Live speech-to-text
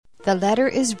The letter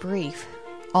is brief,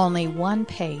 only one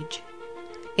page.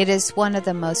 It is one of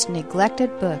the most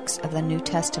neglected books of the New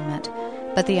Testament,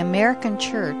 but the American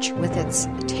church, with its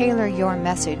tailor your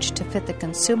message to fit the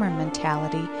consumer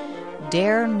mentality,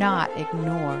 dare not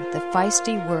ignore the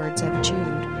feisty words of Jude,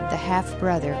 the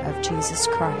half-brother of Jesus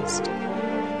Christ.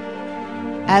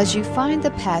 As you find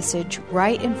the passage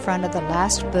right in front of the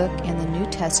last book in the New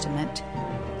Testament,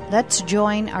 let's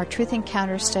join our Truth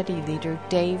Encounter study leader,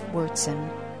 Dave Wurtson.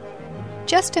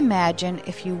 Just imagine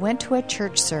if you went to a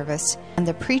church service and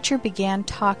the preacher began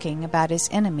talking about his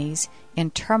enemies in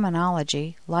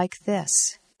terminology like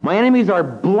this. My enemies are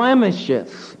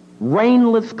blemishes,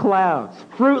 rainless clouds,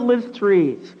 fruitless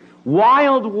trees,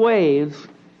 wild waves,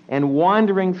 and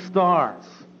wandering stars.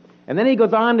 And then he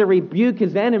goes on to rebuke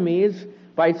his enemies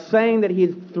by saying that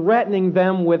he's threatening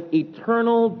them with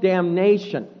eternal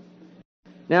damnation.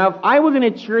 Now, if I was in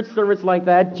a church service like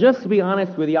that, just to be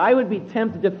honest with you, I would be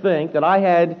tempted to think that I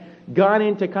had gone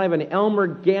into kind of an Elmer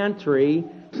Gantry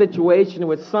situation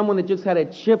with someone that just had a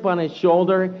chip on his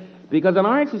shoulder. Because in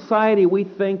our society, we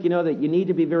think, that you need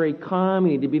to be very calm,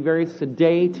 you need to be very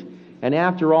sedate. And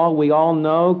after all, we all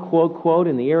know, quote, quote,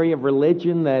 in the area of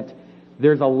religion, that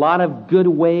there's a lot of good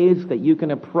ways that you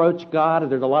can approach God, and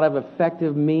there's a lot of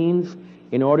effective means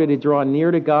in order to draw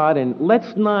near to God. And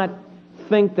let's not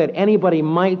think that anybody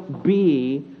might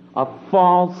be a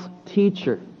false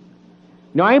teacher.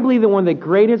 Now, I believe that one of the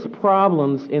greatest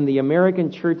problems in the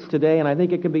American church today, and I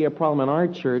think it could be a problem in our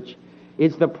church,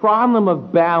 is the problem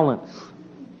of balance.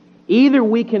 Either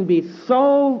we can be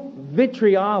so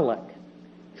vitriolic,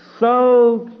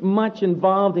 so much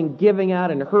involved in giving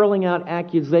out and hurling out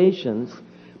accusations.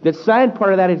 The sad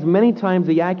part of that is many times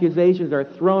the accusations are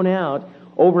thrown out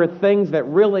over things that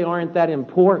really aren't that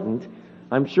important.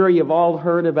 I'm sure you've all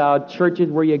heard about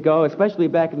churches where you go, especially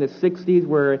back in the 60s,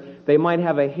 where they might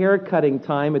have a hair cutting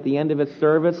time at the end of a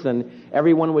service, and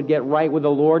everyone would get right with the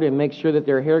Lord and make sure that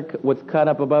their hair was cut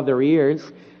up above their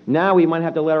ears. Now we might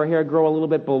have to let our hair grow a little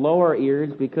bit below our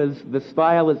ears because the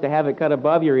style is to have it cut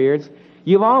above your ears.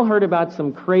 You've all heard about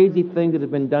some crazy things that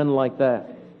have been done like that.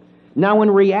 Now,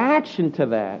 in reaction to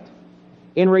that,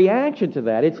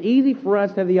 it's easy for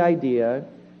us to have the idea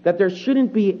that there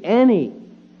shouldn't be any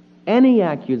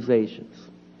accusations.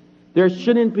 There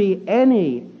shouldn't be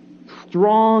any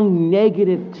strong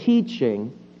negative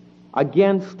teaching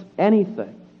against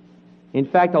anything. In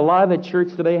fact, a lot of the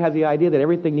church today has the idea that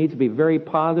everything needs to be very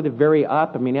positive, very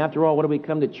up. I mean, after all, what do we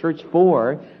come to church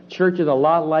for? Church is a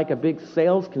lot like a big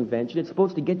sales convention. It's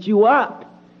supposed to get you up.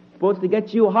 It's supposed to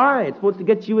get you high. It's supposed to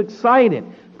get you excited.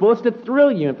 It's supposed to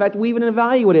thrill you. In fact, we even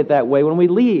evaluate it that way when we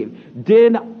leave.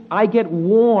 Did I get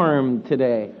warm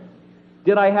today?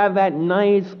 Did I have that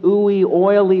nice, ooey,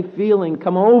 oily feeling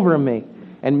come over me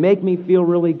and make me feel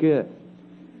really good?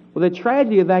 Well, the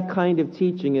tragedy of that kind of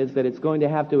teaching is that it's going to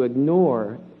have to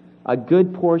ignore a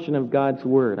good portion of God's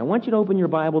Word. I want you to open your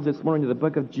Bibles this morning to the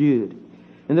book of Jude.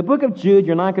 In the book of Jude,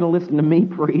 you're not going to listen to me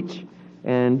preach,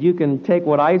 and you can take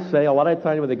what I say a lot of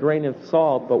times with a grain of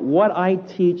salt, but what I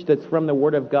teach that's from the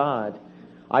Word of God,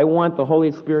 I want the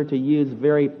Holy Spirit to use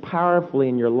very powerfully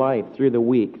in your life through the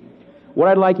week. What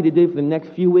I'd like you to do for the next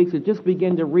few weeks is just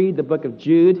begin to read the book of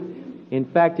Jude. In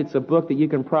fact, it's a book that you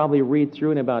can probably read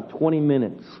through in about 20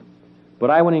 minutes. But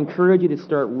I would encourage you to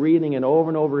start reading it over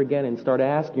and over again and start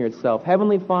asking yourself,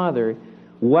 Heavenly Father,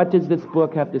 what does this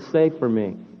book have to say for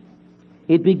me?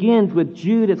 It begins with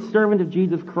Jude, a servant of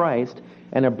Jesus Christ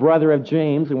and a brother of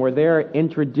James, and we're there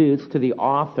introduced to the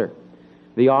author.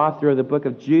 The author of the book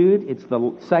of Jude. It's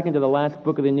the second to the last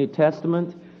book of the New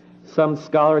Testament. Some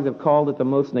scholars have called it the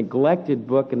most neglected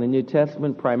book in the New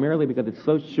Testament, primarily because it's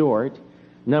so short.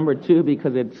 Number two,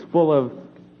 because it's full of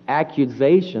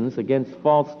accusations against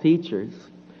false teachers.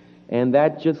 And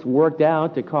that just worked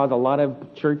out to cause a lot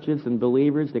of churches and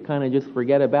believers to kind of just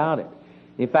forget about it.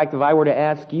 In fact, if I were to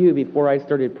ask you before I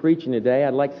started preaching today,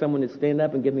 I'd like someone to stand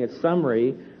up and give me a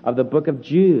summary of the book of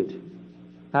Jude.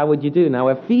 How would you do? Now,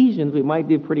 Ephesians, we might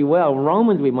do pretty well.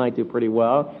 Romans, we might do pretty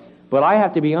well. But I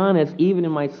have to be honest, even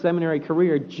in my seminary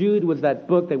career, Jude was that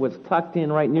book that was tucked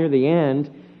in right near the end,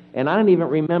 and I don't even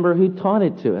remember who taught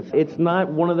it to us. It's not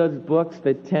one of those books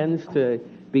that tends to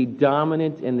be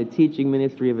dominant in the teaching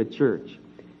ministry of a church.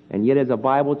 And yet as a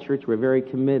Bible church, we're very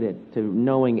committed to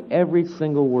knowing every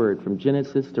single word from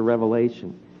Genesis to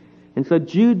Revelation. And so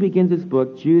Jude begins his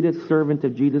book, Jude, a servant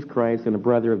of Jesus Christ and a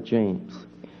brother of James.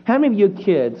 How many of you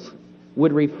kids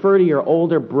would refer to your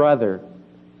older brother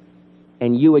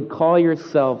and you would call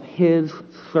yourself his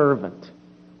servant?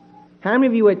 How many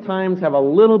of you at times have a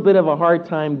little bit of a hard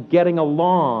time getting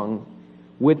along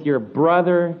with your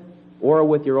brother or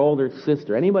with your older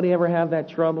sister? Anybody ever have that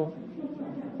trouble?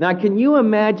 Now, can you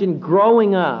imagine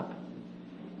growing up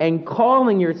and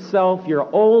calling yourself your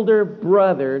older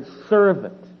brother's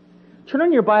servant? Turn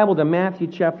on your Bible to Matthew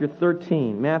chapter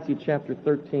 13. Matthew chapter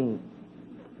 13,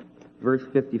 verse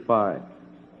 55.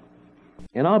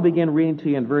 And I'll begin reading to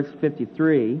you in verse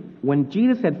 53. When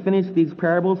Jesus had finished these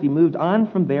parables, he moved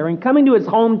on from there, and coming to his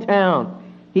hometown,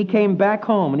 he came back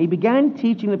home, and he began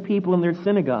teaching the people in their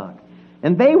synagogue.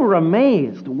 And they were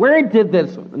amazed. Where did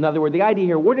this, in other words, the idea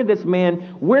here, where did this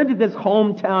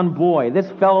hometown boy, this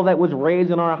fellow that was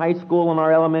raised in our high school and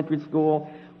our elementary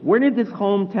school, where did this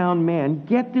hometown man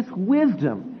get this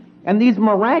wisdom and these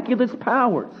miraculous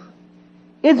powers?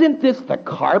 Isn't this the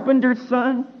carpenter's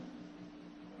son?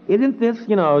 Isn't this,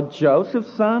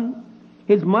 Joseph's son?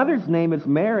 His mother's name is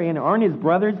Mary, and aren't his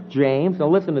brothers James? Now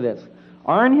listen to this.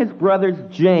 Aren't his brothers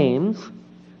James?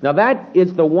 Now that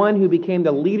is the one who became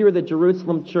the leader of the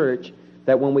Jerusalem church,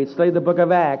 that when we study the book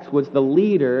of Acts was the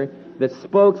leader, the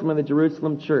spokesman of the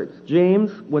Jerusalem church.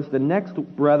 James was the next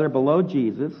brother below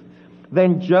Jesus.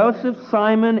 Then Joseph,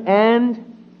 Simon,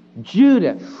 and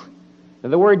Judas. Now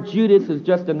the word Judas is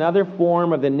just another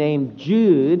form of the name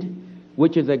Jude,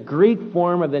 which is a Greek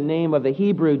form of the name of the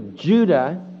Hebrew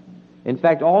Judah. In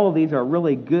fact, all of these are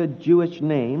really good Jewish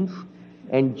names.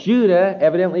 And Judah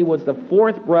evidently was the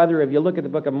fourth brother. If you look at the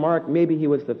book of Mark, maybe he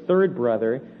was the third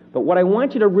brother. But what I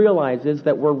want you to realize is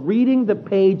that we're reading the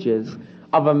pages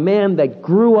of a man that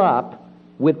grew up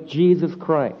with Jesus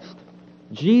Christ.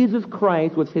 Jesus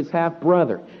Christ was his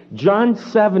half-brother. John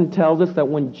 7 tells us that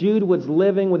when Jude was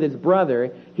living with his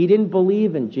brother, he didn't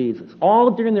believe in Jesus.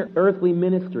 All during the earthly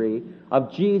ministry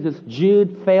of Jesus,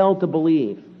 Jude failed to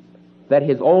believe that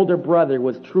his older brother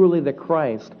was truly the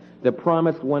Christ, the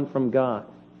promised one from God.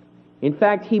 In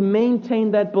fact, he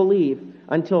maintained that belief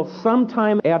until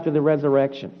sometime after the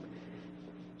resurrection.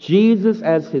 Jesus,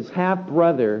 as his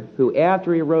half-brother, who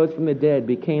after he rose from the dead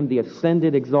became the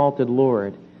ascended, exalted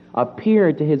Lord,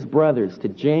 appeared to his brothers, to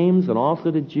James and also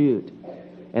to Jude.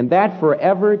 And that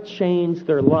forever changed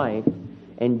their life.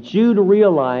 And Jude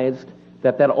realized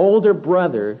that that older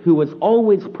brother, who was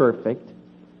always perfect,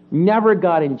 never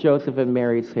got in Joseph and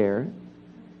Mary's hair,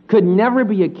 could never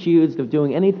be accused of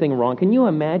doing anything wrong. Can you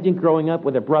imagine growing up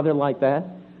with a brother like that?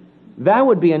 That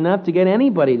would be enough to get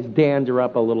anybody's dander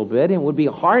up a little bit. It would be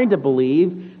hard to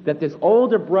believe that this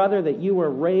older brother that you were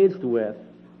raised with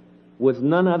was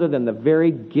none other than the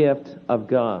very gift of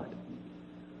God.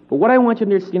 But what I want you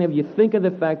to understand, if you think of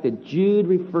the fact that Jude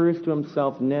refers to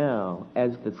himself now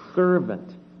as the servant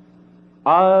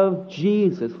of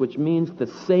Jesus, which means the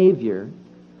Savior,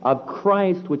 of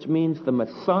Christ, which means the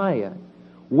Messiah,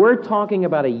 we're talking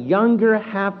about a younger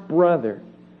half-brother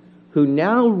who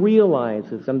now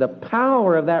realizes, and the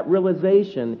power of that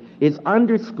realization is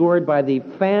underscored by the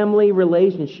family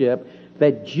relationship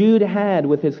that Jude had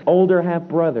with his older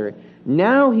half-brother.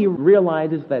 Now he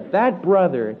realizes that that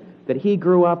brother that he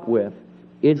grew up with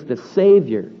is the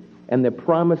Savior and the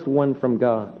promised one from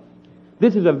God.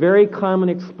 This is a very common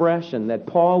expression that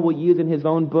Paul will use in his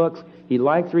own books. He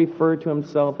likes to refer to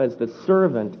himself as the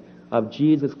servant of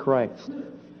Jesus Christ.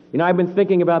 I've been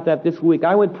thinking about that this week.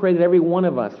 I would pray that every one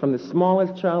of us, from the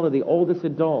smallest child to the oldest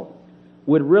adult,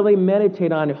 would really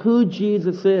meditate on who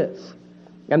Jesus is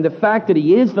and the fact that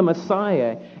he is the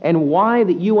Messiah, and why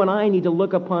that you and I need to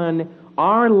look upon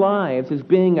our lives as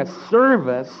being a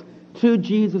service to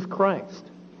Jesus Christ.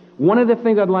 One of the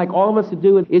things I'd like all of us to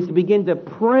do is to begin to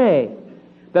pray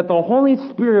that the Holy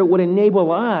Spirit would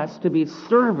enable us to be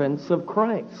servants of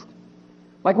Christ.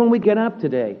 Like when we get up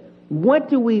today, what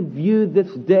do we view this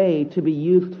day to be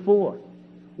used for?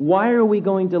 Why are we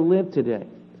going to live today?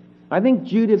 I think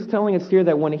Jude is telling us here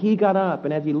that when he got up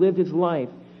and as he lived his life,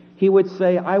 he would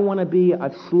say, I want to be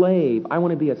a slave. I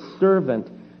want to be a servant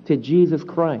to Jesus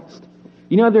Christ.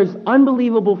 There's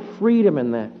unbelievable freedom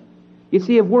in that. You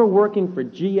see, if we're working for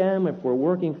GM, if we're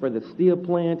working for the steel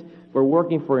plant, if we're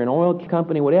working for an oil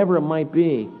company, whatever it might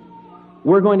be,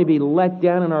 we're going to be let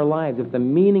down in our lives if the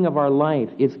meaning of our life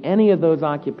is any of those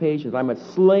occupations. I'm a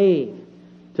slave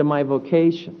to my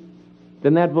vocation.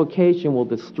 Then that vocation will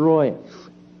destroy us.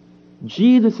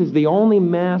 Jesus is the only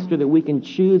master that we can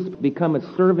choose to become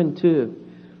a servant to,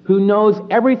 who knows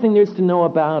everything there is to know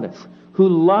about us, who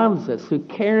loves us, who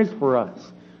cares for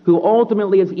us, who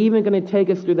ultimately is even going to take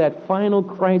us through that final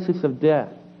crisis of death.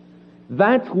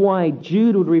 That's why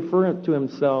Jude would refer to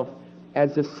himself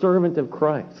as the servant of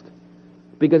Christ.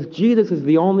 Because Jesus is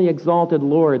the only exalted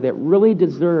Lord that really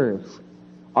deserves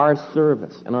our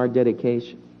service and our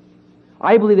dedication.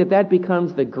 I believe that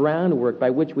becomes the groundwork by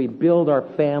which we build our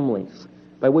families,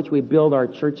 by which we build our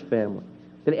church family.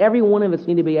 That every one of us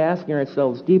need to be asking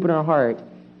ourselves deep in our heart,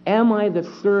 Am I the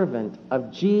servant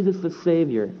of Jesus the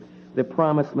Savior, the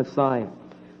promised Messiah?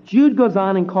 Jude goes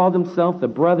on and called himself the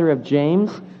brother of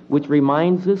James, which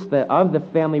reminds us that of the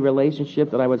family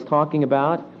relationship that I was talking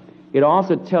about. It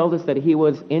also tells us that he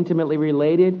was intimately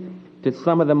related to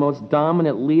some of the most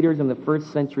dominant leaders in the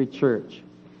first century church.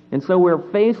 And so we're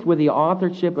faced with the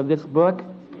authorship of this book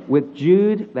with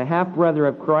Jude, the half-brother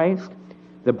of Christ,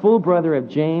 the full brother of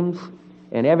James,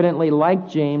 and evidently, like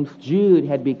James, Jude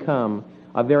had become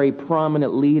a very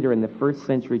prominent leader in the first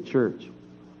century church.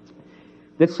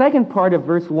 The second part of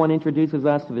verse 1 introduces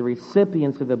us to the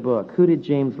recipients of the book. Who did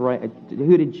Jude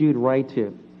write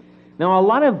to? Now, a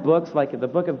lot of books, like the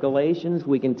book of Galatians,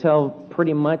 we can tell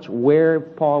pretty much where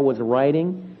Paul was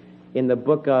writing. In the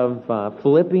book of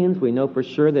Philippians, we know for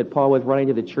sure that Paul was writing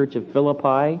to the church of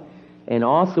Philippi. And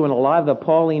also in a lot of the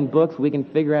Pauline books, we can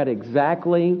figure out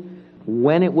exactly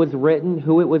when it was written,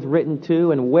 who it was written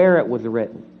to, and where it was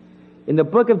written. In the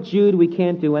book of Jude, we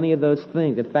can't do any of those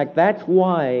things. In fact, that's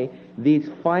why these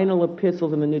final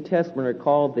epistles in the New Testament are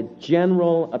called the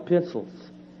general epistles.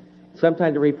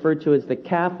 Sometimes they're referred to as the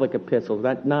Catholic epistles.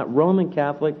 Not Roman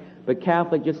Catholic, but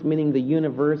Catholic just meaning the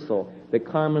universal, the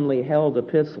commonly held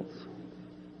epistles.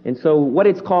 And so what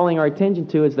it's calling our attention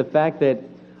to is the fact that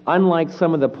unlike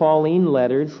some of the Pauline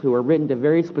letters, who are written to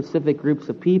very specific groups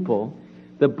of people,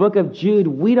 the book of Jude,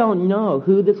 we don't know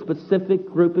who the specific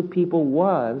group of people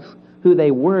was, who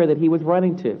they were that he was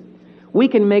writing to. We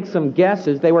can make some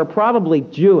guesses. They were probably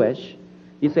Jewish.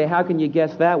 You say, how can you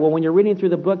guess that? Well, when you're reading through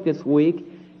the book this week,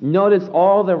 notice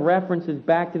all the references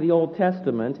back to the Old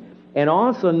Testament, and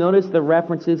also notice the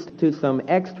references to some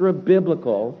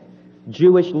extra-biblical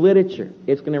Jewish literature.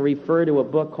 It's going to refer to a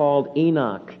book called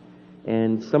Enoch,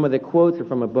 and some of the quotes are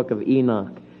from a book of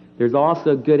Enoch. There's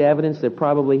also good evidence that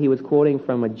probably he was quoting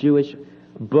from a Jewish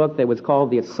book that was called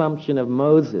The Assumption of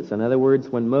Moses. In other words,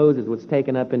 when Moses was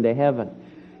taken up into heaven.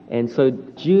 And so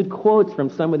Jude quotes from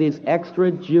some of these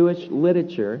extra Jewish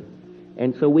literature,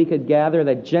 and so we could gather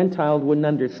that Gentiles wouldn't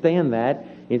understand that.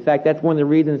 In fact, that's one of the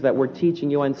reasons that we're teaching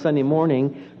you on Sunday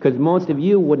morning, because most of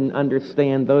you wouldn't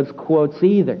understand those quotes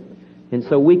either. And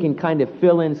so we can kind of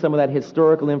fill in some of that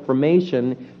historical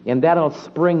information, and that'll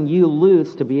spring you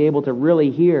loose to be able to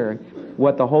really hear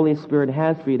what the Holy Spirit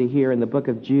has for you to hear in the book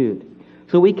of Jude.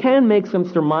 So we can make some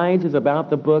surmises about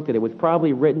the book, that it was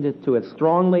probably written to a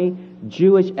strongly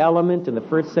Jewish element in the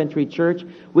first century church.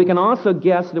 We can also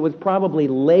guess that it was probably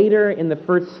later in the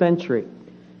first century.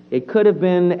 It could have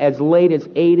been as late as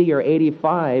 80 or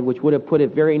 85, which would have put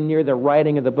it very near the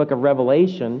writing of the book of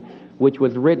Revelation, which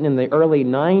was written in the early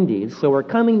 90s. So we're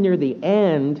coming near the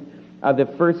end of the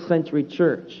first century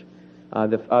church,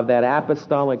 of that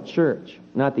apostolic church.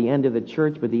 Not the end of the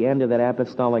church, but the end of that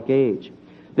apostolic age.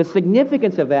 The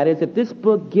significance of that is that this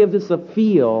book gives us a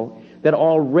feel that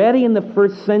already in the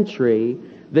first century,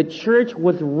 the church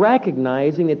was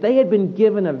recognizing that they had been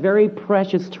given a very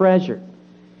precious treasure.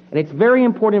 And it's very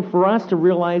important for us to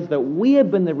realize that we have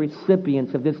been the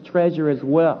recipients of this treasure as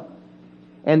well.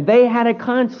 And they had a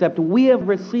concept. We have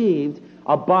received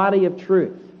a body of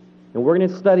truth. And we're going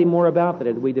to study more about that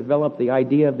as we develop the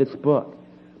idea of this book.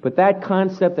 But that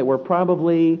concept that we're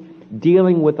probably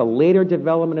dealing with a later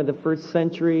development of the first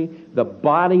century, the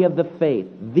body of the faith,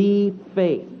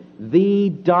 the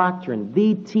doctrine,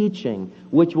 the teaching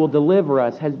which will deliver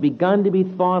us, has begun to be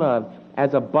thought of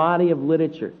as a body of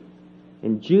literature.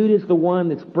 And Jude is the one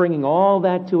that's bringing all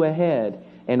that to a head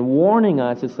and warning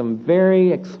us of some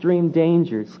very extreme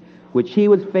dangers which he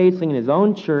was facing in his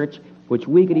own church, which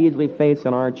we could easily face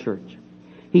in our church.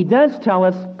 He does tell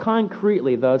us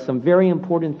concretely, though, some very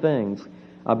important things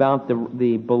about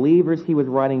the believers he was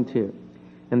writing to.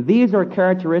 And these are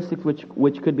characteristics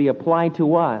which could be applied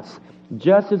to us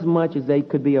just as much as they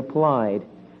could be applied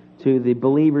to the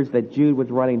believers that Jude was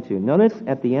writing to. Notice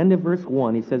at the end of verse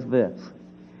 1, he says this: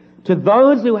 to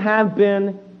those who have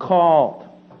been called.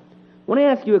 I want to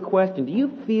ask you a question. Do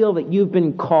you feel that you've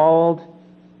been called?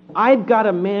 I've got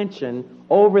a mansion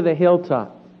over the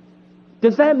hilltop.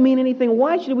 Does that mean anything?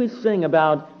 Why should we sing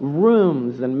about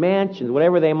rooms and mansions,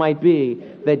 whatever they might be,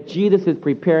 that Jesus is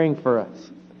preparing for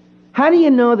us? How do you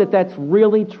know that that's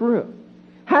really true?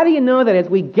 How do you know that as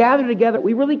we gather together,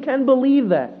 we really can believe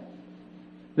that?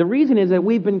 The reason is that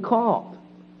we've been called.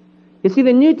 You see,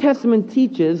 the New Testament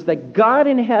teaches that God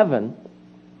in heaven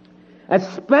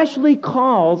especially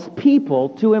calls people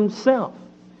to himself.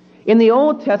 In the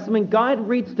Old Testament, God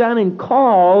reached down and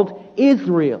called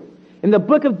Israel. In the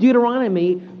book of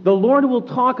Deuteronomy, the Lord will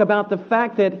talk about the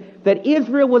fact that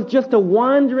Israel was just a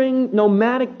wandering,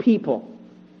 nomadic people.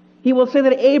 He will say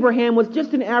that Abraham was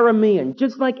just an Aramean,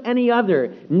 just like any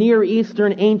other Near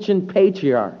Eastern ancient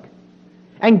patriarch.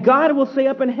 And God will say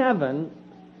up in heaven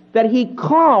that he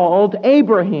called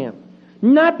Abraham.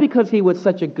 Not because he was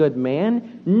such a good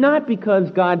man, not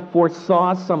because God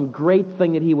foresaw some great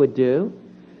thing that he would do.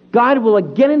 God will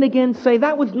again and again say,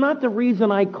 that was not the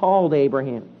reason I called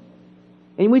Abraham.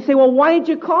 And we say, well, why did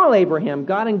you call Abraham,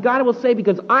 God? And God will say,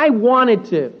 because I wanted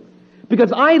to.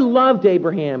 Because I loved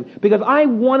Abraham. Because I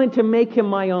wanted to make him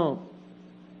my own.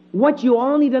 What you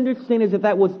all need to understand is that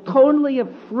that was totally a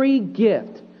free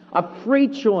gift, a free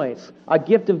choice, a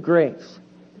gift of grace.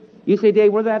 You say,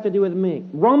 Dave, what does that have to do with me?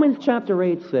 Romans chapter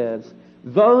 8 says,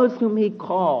 those whom he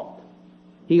called,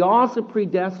 he also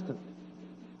predestined.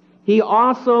 He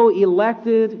also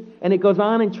elected, and it goes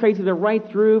on and traces it right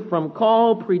through from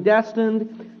call,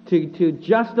 predestined, to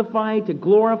justify, to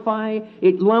glorify.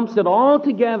 It lumps it all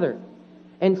together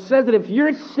and says that if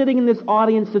you're sitting in this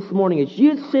audience this morning, as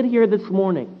you sit here this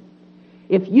morning,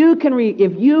 if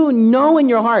you know in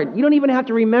your heart, you don't even have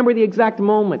to remember the exact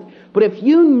moment, but if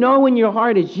you know in your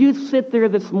heart as you sit there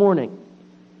this morning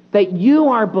that you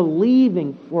are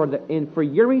believing for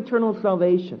your eternal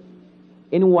salvation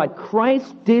in what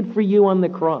Christ did for you on the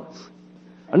cross.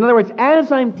 In other words,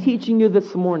 as I'm teaching you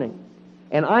this morning,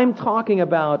 and I'm talking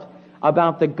about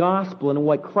the gospel and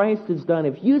what Christ has done,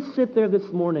 if you sit there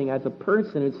this morning as a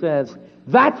person who says,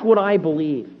 that's what I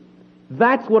believe,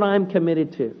 that's what I'm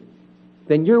committed to,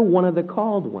 then you're one of the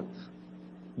called ones.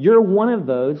 You're one of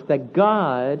those that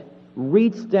God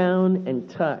reached down and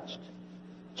touched.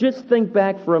 Just think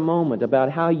back for a moment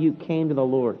about how you came to the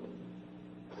Lord.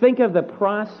 Think of the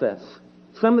process.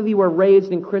 Some of you were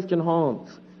raised in Christian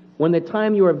homes. When the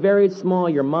time you were very small,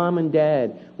 your mom and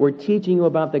dad were teaching you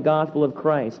about the gospel of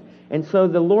Christ. And so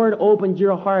the Lord opened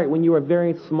your heart when you were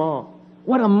very small.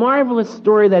 What a marvelous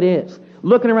story that is.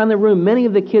 Looking around the room, many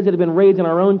of the kids that have been raised in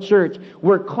our own church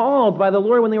were called by the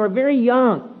Lord when they were very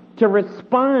young to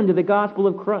respond to the gospel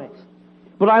of Christ.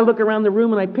 But I look around the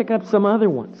room and I pick up some other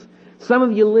ones. Some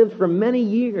of you lived for many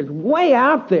years, way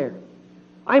out there.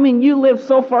 I mean, you lived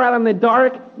so far out in the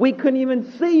dark, we couldn't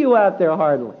even see you out there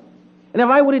hardly. And if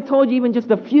I would have told you even just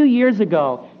a few years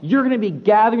ago, you're going to be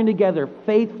gathering together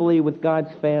faithfully with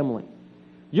God's family.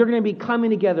 You're going to be coming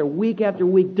together week after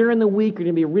week. During the week, you're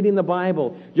going to be reading the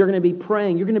Bible. You're going to be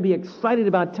praying. You're going to be excited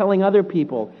about telling other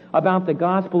people about the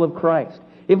gospel of Christ.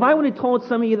 If I would have told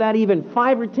some of you that even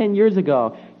 5 or 10 years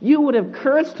ago, you would have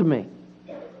cursed me.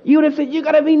 You would have said, you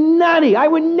got to be nutty. I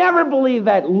would never believe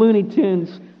that Looney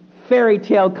Tunes fairy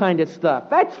tale kind of stuff.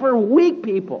 That's for weak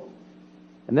people.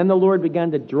 And then the Lord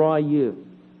began to draw you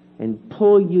and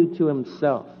pull you to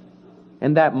himself.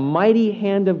 And that mighty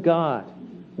hand of God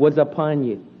was upon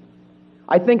you.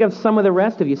 I think of some of the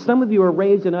rest of you. Some of you were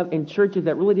raised in churches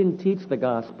that really didn't teach the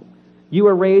gospel. You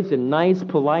were raised in nice,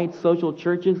 polite, social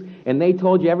churches, and they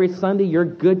told you every Sunday, you're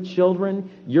good children,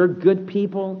 you're good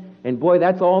people, and boy,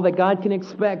 that's all that God can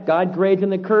expect. God grades in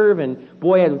the curve, and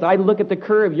boy, as I look at the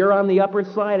curve, you're on the upper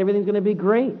side, everything's going to be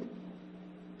great.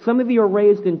 Some of you are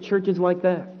raised in churches like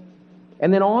that.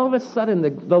 And then all of a sudden,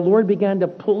 the Lord began to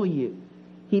pull you.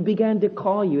 He began to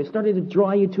call you. He started to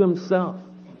draw you to himself.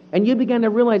 And you began to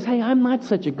realize, hey, I'm not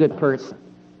such a good person.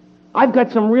 I've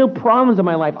got some real problems in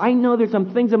my life. I know there's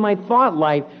some things in my thought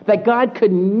life that God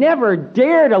could never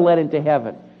dare to let into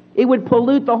heaven. It would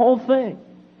pollute the whole thing.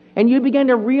 And you began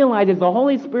to realize as the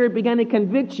Holy Spirit began to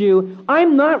convict you,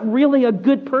 I'm not really a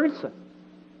good person.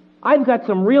 I've got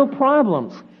some real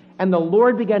problems. And the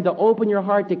Lord began to open your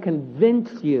heart to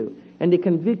convince you and to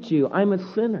convict you, I'm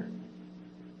a sinner.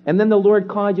 And then the Lord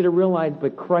caused you to realize,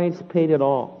 but Christ paid it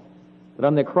all. But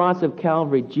on the cross of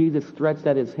Calvary, Jesus stretched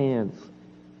out his hands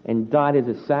and died as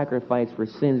a sacrifice for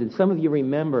sins. And some of you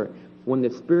remember when the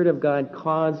Spirit of God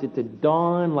caused it to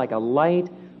dawn like a light,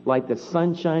 like the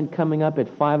sunshine coming up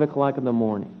at 5 o'clock in the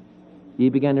morning.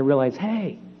 You began to realize,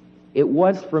 hey, it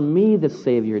was for me the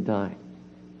Savior died.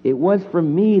 It was for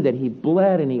me that he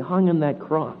bled and he hung on that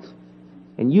cross.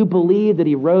 And you believed that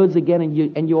he rose again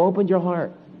and you opened your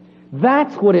heart.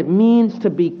 That's what it means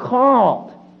to be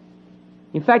called.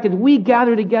 In fact, as we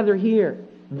gather together here,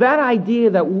 that idea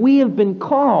that we have been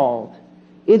called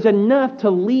is enough to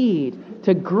lead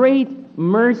to great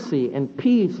mercy and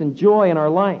peace and joy in our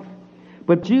life.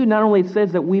 But Jude not only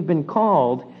says that we've been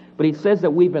called, but he says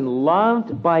that we've been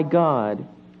loved by God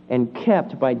and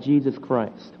kept by Jesus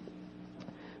Christ.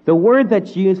 The word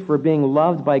that's used for being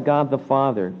loved by God the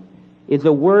Father is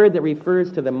a word that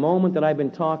refers to the moment that I've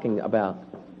been talking about.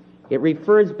 It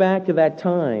refers back to that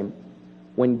time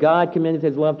when God commended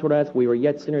his love toward us. We were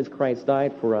yet sinners, Christ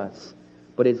died for us.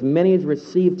 But as many as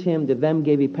received him, to them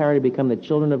gave he power to become the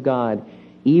children of God,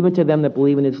 even to them that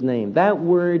believe in his name. That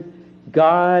word,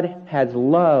 God has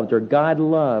loved, or God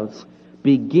loves,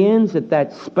 begins at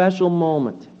that special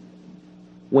moment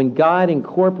when God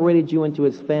incorporated you into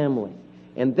His family.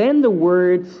 And then the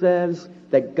Word says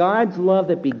that God's love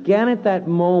that began at that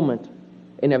moment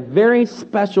in a very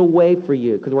special way for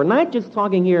you. Because we're not just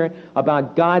talking here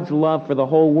about God's love for the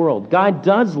whole world. God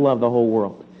does love the whole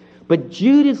world. But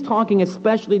Jude is talking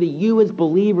especially to you as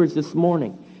believers this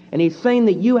morning. And he's saying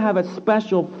that you have a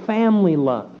special family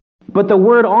love. But the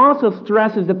Word also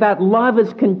stresses that that love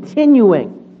is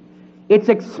continuing. It's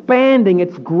expanding,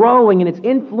 it's growing, and it's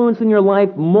influencing your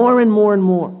life more and more and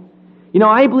more. You know,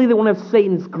 I believe that one of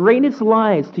Satan's greatest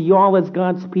lies to you all as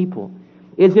God's people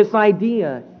is this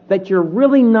idea that you're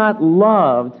really not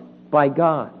loved by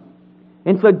God.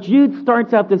 And so Jude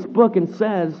starts out this book and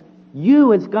says,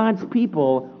 you as God's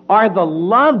people are the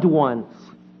loved ones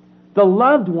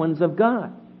of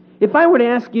God. If I were to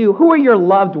ask you, who are your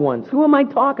loved ones? Who am I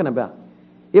talking about?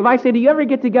 If I say, do you ever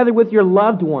get together with your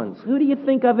loved ones? Who do you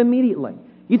think of immediately?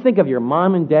 You think of your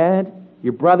mom and dad,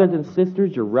 your brothers and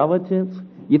sisters, your relatives.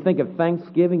 You think of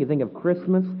Thanksgiving, you think of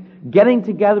Christmas. Getting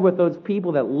together with those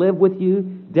people that live with you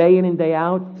day in and day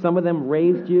out. Some of them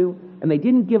raised you, and they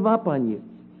didn't give up on you.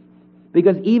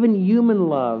 Because even human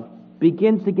love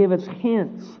begins to give us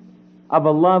hints of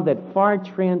a love that far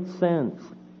transcends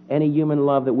any human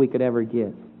love that we could ever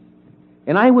give.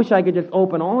 And I wish I could just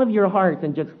open all of your hearts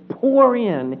and just pour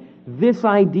in this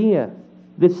idea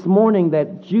this morning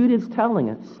that Jude is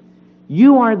telling us.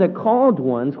 You are the called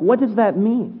ones. What does that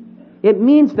mean? It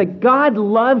means that God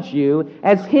loves you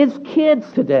as His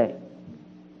kids today.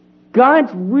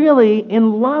 God's really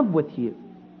in love with you.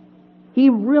 He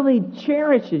really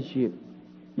cherishes you.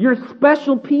 You're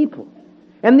special people.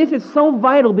 And this is so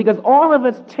vital because all of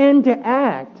us tend to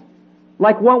act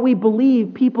like what we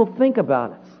believe people think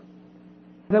about us.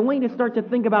 I want you to start to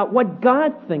think about what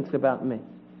God thinks about me.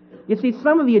 You see,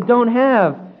 some of you don't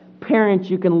have parents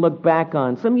you can look back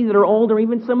on. Some of you that are older,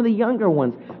 even some of the younger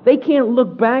ones, they can't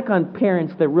look back on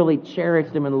parents that really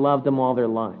cherished them and loved them all their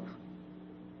lives.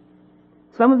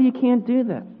 Some of you can't do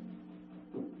that.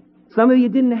 Some of you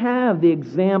didn't have the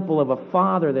example of a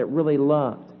father that really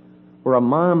loved or a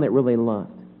mom that really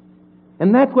loved.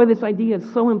 And that's why this idea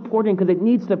is so important, because it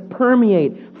needs to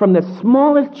permeate from the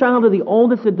smallest child to the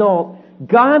oldest adult.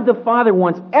 God the Father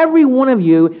wants every one of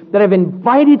you that have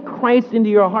invited Christ into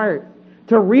your heart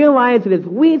to realize that as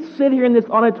we sit here in this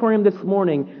auditorium this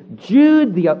morning,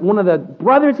 Jude, one of the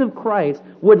brothers of Christ,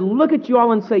 would look at you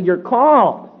all and say, you're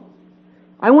called.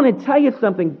 I want to tell you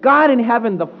something. God in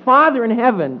heaven, the Father in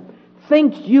heaven,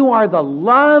 thinks you are the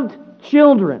loved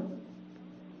children.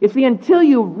 You see, until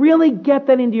you really get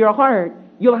that into your heart,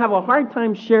 you'll have a hard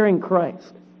time sharing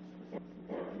Christ.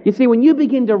 You see, when you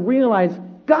begin to realize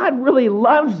God really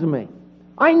loves me.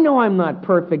 I know I'm not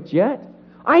perfect yet.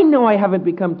 I know I haven't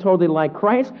become totally like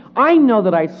Christ. I know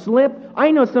that I slip.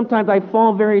 I know sometimes I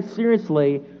fall very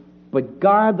seriously. But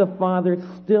God the Father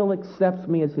still accepts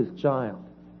me as His child.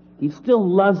 He still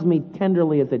loves me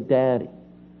tenderly as a daddy.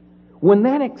 When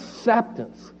that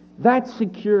acceptance, that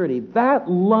security, that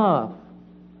love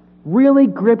really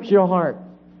grips your heart,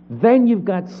 then you've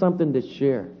got something to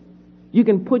share. You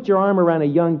can put your arm around a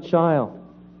young child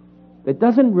that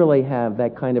doesn't really have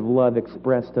that kind of love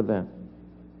expressed to them.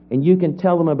 And you can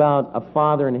tell them about a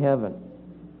Father in heaven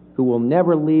who will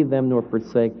never leave them nor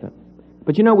forsake them.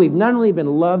 But you know, we've not only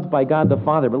been loved by God the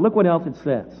Father, but look what else it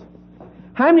says.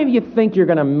 How many of you think you're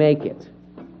going to make it?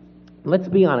 Let's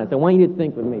be honest. I want you to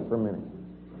think with me for a minute.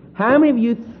 How many of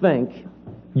you think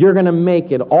you're going to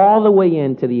make it all the way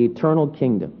into the eternal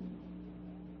kingdom?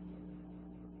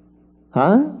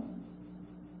 Huh?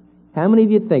 How many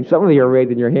of you think? Some of you are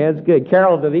raising your hands. Good.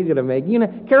 Carol says he's going to make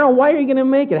it. Carol, why are you going to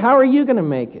make it? How are you going to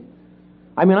make it?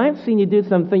 I mean, I've seen you do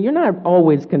something. You're not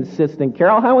always consistent,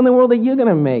 Carol. How in the world are you going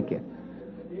to make it?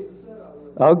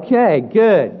 Okay,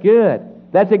 good.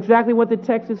 That's exactly what the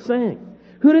text is saying.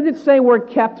 Who did it say we're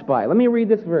kept by? Let me read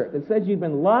this verse. It says you've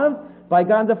been loved by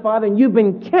God the Father, and you've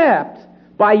been kept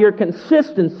by your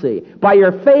consistency, by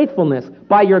your faithfulness,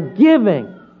 by your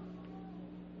giving,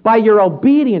 by your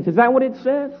obedience. Is that what it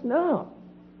says? No.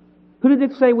 Who did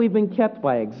it say we've been kept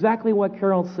by? Exactly what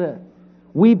Carol said.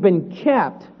 We've been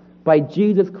kept by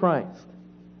Jesus Christ.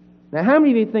 Now, how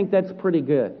many of you think that's pretty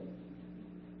good?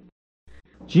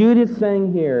 Jude is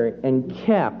saying here, and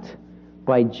kept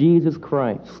by Jesus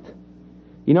Christ.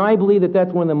 You know, I believe that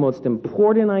that's one of the most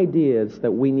important ideas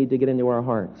that we need to get into our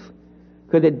hearts.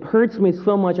 Because it hurts me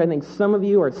so much. I think some of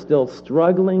you are still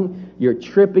struggling. You're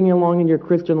tripping along in your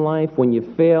Christian life. When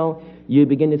you fail, you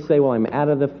begin to say, well, I'm out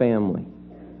of the family.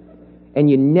 And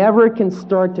you never can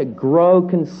start to grow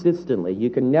consistently. You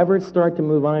can never start to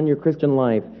move on in your Christian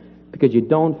life because you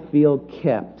don't feel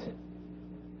kept.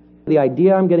 The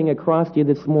idea I'm getting across to you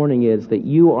this morning is that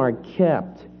you are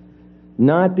kept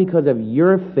not because of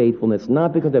your faithfulness,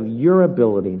 not because of your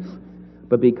abilities,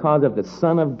 but because of the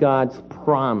Son of God's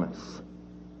promise.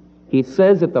 He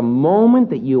says at the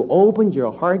moment that you opened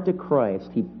your heart to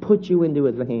Christ, He put you into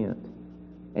His hand.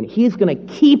 And He's going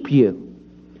to keep you.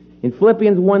 In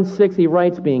Philippians 1:6, he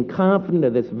writes, being confident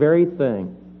of this very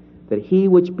thing, that He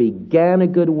which began a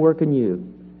good work in you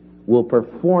will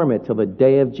perform it till the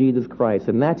day of Jesus Christ.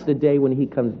 And that's the day when He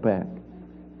comes back.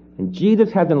 And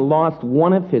Jesus hasn't lost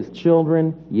one of His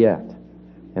children yet.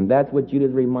 And that's what Jude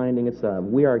is reminding us of.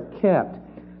 We are kept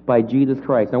by Jesus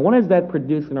Christ. Now, what does that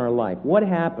produce in our life? What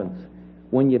happens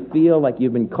when you feel like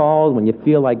you've been called, when you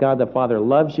feel like God the Father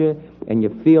loves you, and you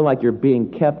feel like you're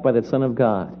being kept by the Son of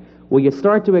God? Well, you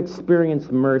start to experience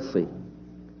mercy.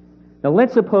 Now,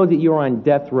 let's suppose that you're on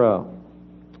death row.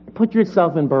 Put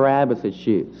yourself in Barabbas'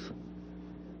 shoes.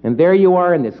 And there you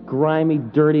are in this grimy,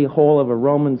 dirty hole of a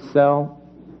Roman cell.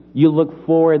 You look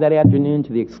forward that afternoon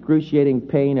to the excruciating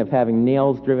pain of having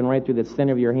nails driven right through the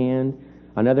center of your hand,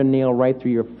 another nail right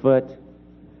through your foot,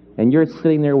 and you're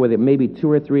sitting there with maybe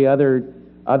 2 or 3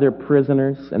 other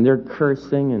prisoners, and they're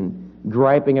cursing and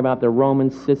griping about the Roman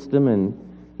system and,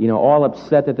 all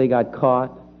upset that they got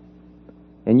caught.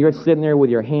 And you're sitting there with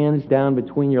your hands down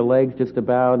between your legs just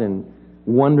about and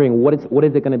wondering what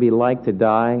is it going to be like to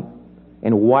die,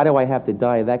 and why do I have to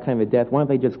die that kind of a death? Why don't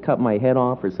they just cut my head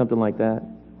off or something like that?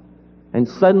 And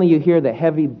suddenly you hear the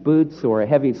heavy boots or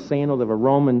heavy sandals of a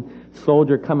Roman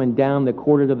soldier coming down the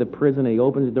corridors of the prison, and he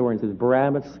opens the door and says,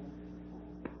 Barabbas,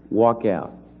 walk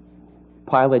out.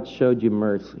 Pilate showed you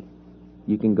mercy.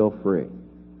 You can go free.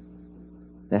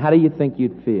 Now, how do you think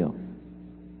you'd feel?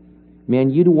 Man,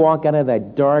 you'd walk out of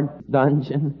that dark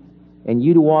dungeon, and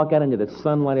you'd walk out into the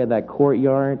sunlight of that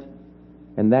courtyard,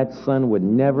 and that sun would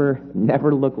never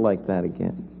look like that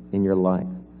again in your life.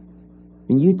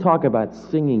 And you talk about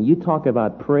singing, you talk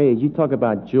about praise, you talk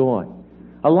about joy.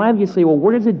 A lot of you say, well,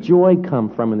 where does the joy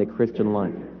come from in the Christian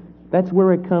life? That's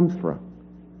where it comes from.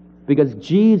 Because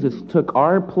Jesus took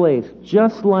our place,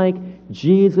 just like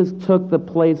Jesus took the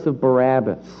place of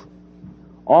Barabbas.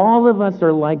 All of us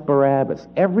are like Barabbas.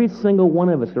 Every single one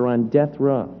of us are on death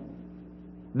row.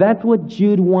 That's what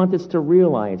Jude wants us to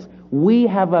realize. We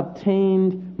have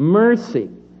obtained mercy.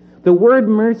 The word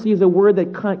mercy is a word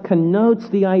that connotes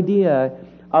the idea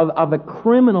of a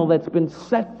criminal that's been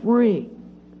set free,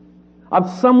 of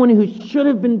someone who should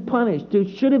have been punished, who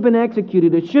should have been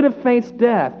executed, who should have faced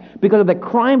death because of the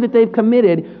crime that they've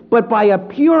committed, but by a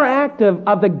pure act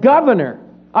of the governor,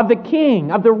 of the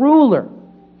king, of the ruler,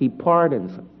 He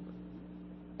pardons them.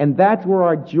 And that's where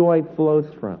our joy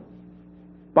flows from.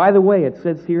 By the way, it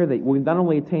says here that we've not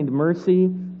only attained mercy,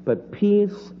 but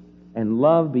peace and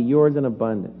love be yours in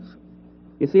abundance.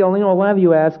 You see, a lot of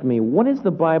you ask me, what does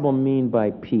the Bible mean by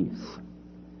peace?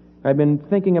 I've been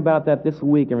thinking about that this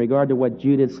week in regard to what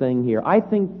Jude is saying here. I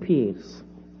think peace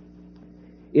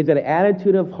is an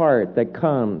attitude of heart that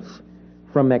comes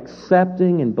from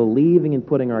accepting and believing and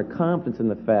putting our confidence in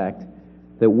the fact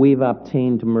that we've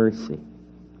obtained mercy.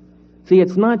 See,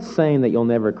 it's not saying that you'll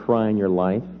never cry in your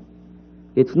life.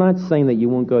 It's not saying that you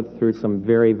won't go through some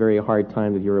very, very hard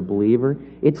times if you're a believer.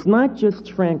 It's not just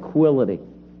tranquility.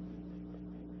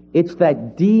 It's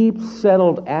that deep,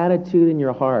 settled attitude in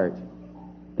your heart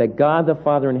that God the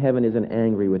Father in heaven isn't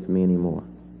angry with me anymore.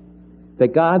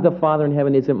 That God the Father in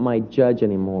heaven isn't my judge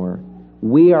anymore.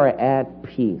 We are at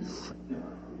peace.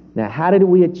 Now, how did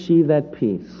we achieve that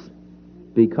peace?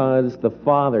 Because the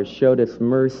Father showed us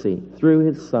mercy through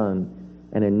His Son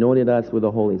and anointed us with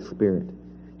the Holy Spirit.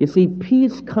 You see,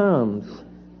 peace comes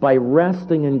by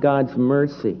resting in God's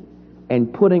mercy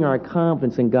and putting our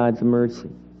confidence in God's mercy.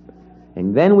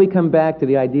 And then we come back to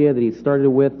the idea that he started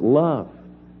with love.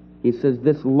 He says,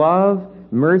 this love,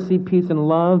 mercy, peace, and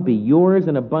love be yours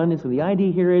in abundance. And the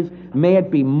idea here is, may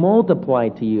it be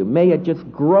multiplied to you. May it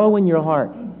just grow in your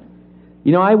heart.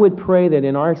 I would pray that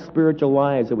in our spiritual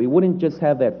lives that we wouldn't just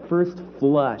have that first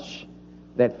flush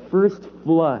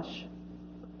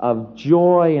of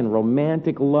joy and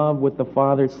romantic love with the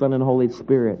Father, Son, and Holy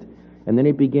Spirit, and then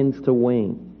it begins to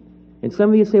wane. And some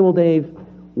of you say, well, Dave,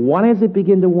 why does it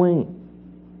begin to wane?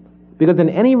 Because in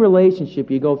any relationship,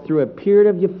 you go through a period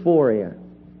of euphoria,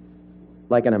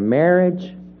 like in a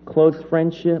marriage, close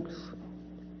friendships,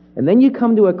 and then you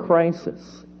come to a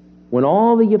crisis when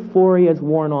all the euphoria is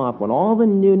worn off, when all the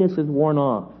newness is worn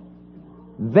off.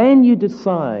 Then you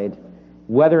decide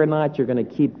whether or not you're going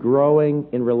to keep growing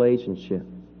in relationship.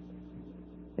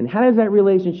 And how does that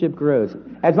relationship grow?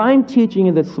 As I'm teaching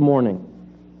you this morning,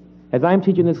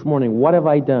 what have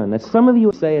I done? Now, some of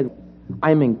you say,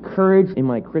 I'm encouraged in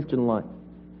my Christian life.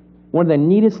 One of the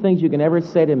neatest things you can ever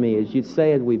say to me is you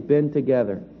say, as we've been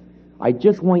together, I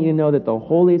just want you to know that the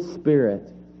Holy Spirit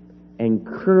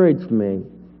encouraged me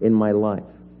in my life.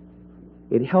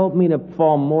 It helped me to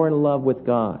fall more in love with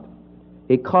God.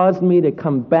 It caused me to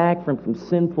come back from some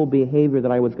sinful behavior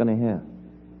that I was going to have.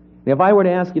 Now, if I were to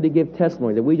ask you to give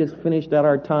testimony, that we just finished out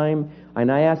our time,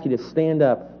 and I asked you to stand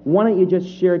up, why don't you just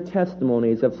share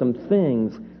testimonies of some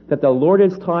things that the Lord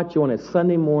has taught you on a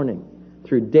Sunday morning,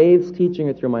 through Dave's teaching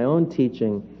or through my own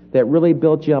teaching, that really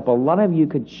built you up? A lot of you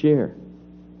could share.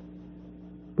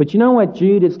 But you know what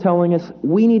Jude is telling us?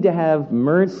 We need to have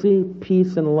mercy,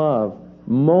 peace, and love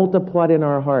multiplied in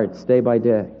our hearts day by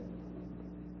day.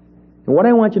 And what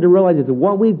I want you to realize is that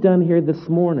what we've done here this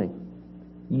morning,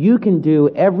 you can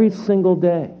do every single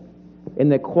day in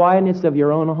the quietness of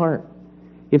your own heart.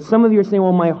 If some of you are saying,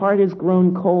 well, my heart has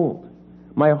grown cold,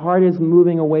 my heart is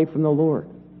moving away from the Lord,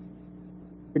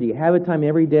 do you have a time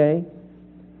every day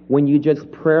when you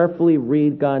just prayerfully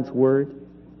read God's Word?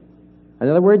 In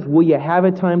other words, will you have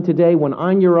a time today when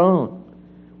on your own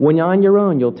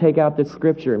you'll take out the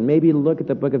Scripture and maybe look at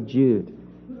the book of Jude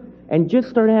and just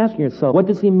start asking yourself, what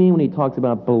does he mean when he talks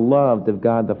about beloved of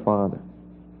God the Father?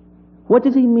 What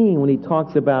does he mean when he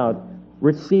talks about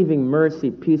receiving mercy,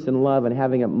 peace, and love and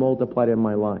having it multiplied in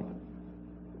my life?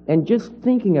 And just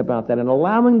thinking about that and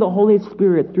allowing the Holy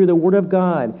Spirit through the Word of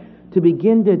God to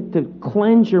begin to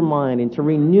cleanse your mind and to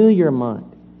renew your mind.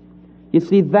 You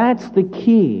see, that's the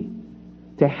key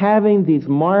to having these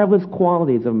marvelous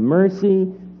qualities of mercy,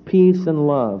 peace, and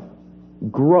love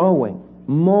growing,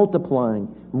 multiplying,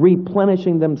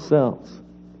 replenishing themselves.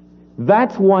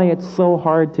 That's why it's so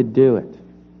hard to do it.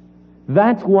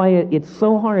 That's why it's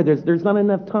so hard. There's not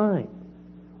enough time.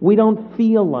 We don't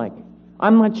feel like it.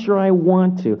 I'm not sure I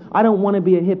want to. I don't want to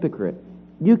be a hypocrite.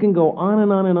 You can go on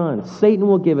and on and on. Satan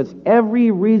will give us every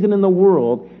reason in the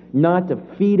world not to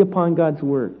feed upon God's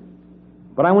Word.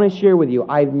 But I want to share with you,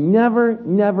 I've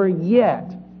never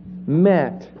yet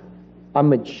met a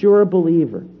mature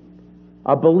believer,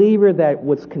 a believer that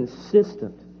was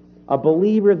consistent, a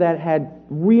believer that had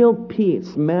real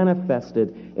peace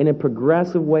manifested in a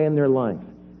progressive way in their life,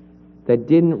 that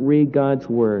didn't read God's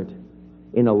Word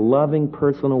in a loving,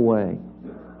 personal way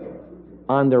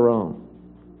on their own,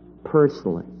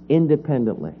 personally,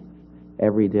 independently,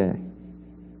 every day.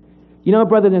 You know,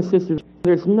 brothers and sisters,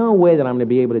 there's no way that I'm going to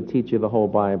be able to teach you the whole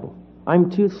Bible.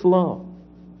 I'm too slow.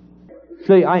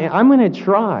 So I'm going to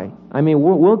try. I mean,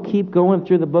 we'll keep going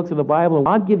through the books of the Bible, and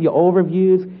I'll give you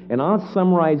overviews, and I'll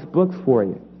summarize books for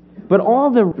you. But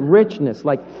all the richness,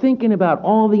 like thinking about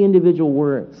all the individual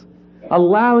words,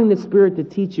 allowing the Spirit to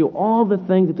teach you all the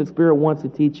things that the Spirit wants to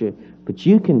teach you, but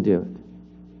you can do it.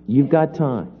 You've got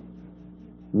time.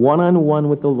 One-on-one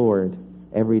with the Lord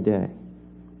every day.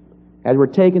 As we're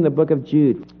taking the book of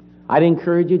Jude, I'd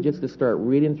encourage you just to start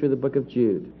reading through the book of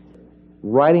Jude,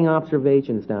 writing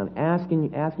observations down,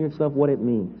 asking yourself what it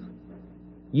means.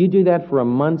 You do that for a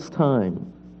month's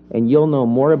time, and you'll know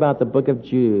more about the book of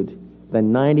Jude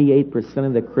than 98%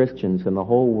 of the Christians in the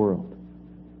whole world.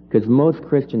 Because most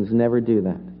Christians never do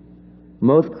that.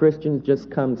 Most Christians just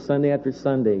come Sunday after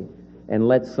Sunday and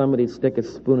let somebody stick a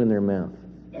spoon in their mouth.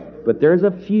 But there's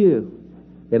a few,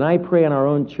 and I pray in our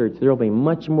own church there will be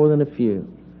much more than a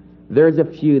few. There's a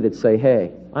few that say,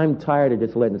 hey, I'm tired of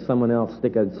just letting someone else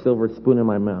stick a silver spoon in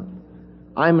my mouth.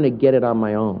 I'm going to get it on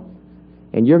my own.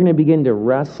 And you're going to begin to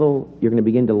wrestle, you're going to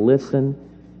begin to listen,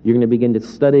 you're going to begin to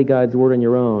study God's Word on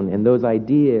your own, and those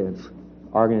ideas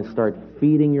are going to start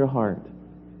feeding your heart.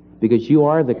 Because you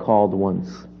are the called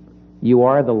ones. You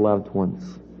are the loved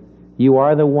ones. You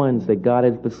are the ones that God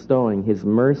is bestowing His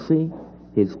mercy,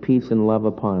 His peace, and love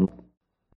upon.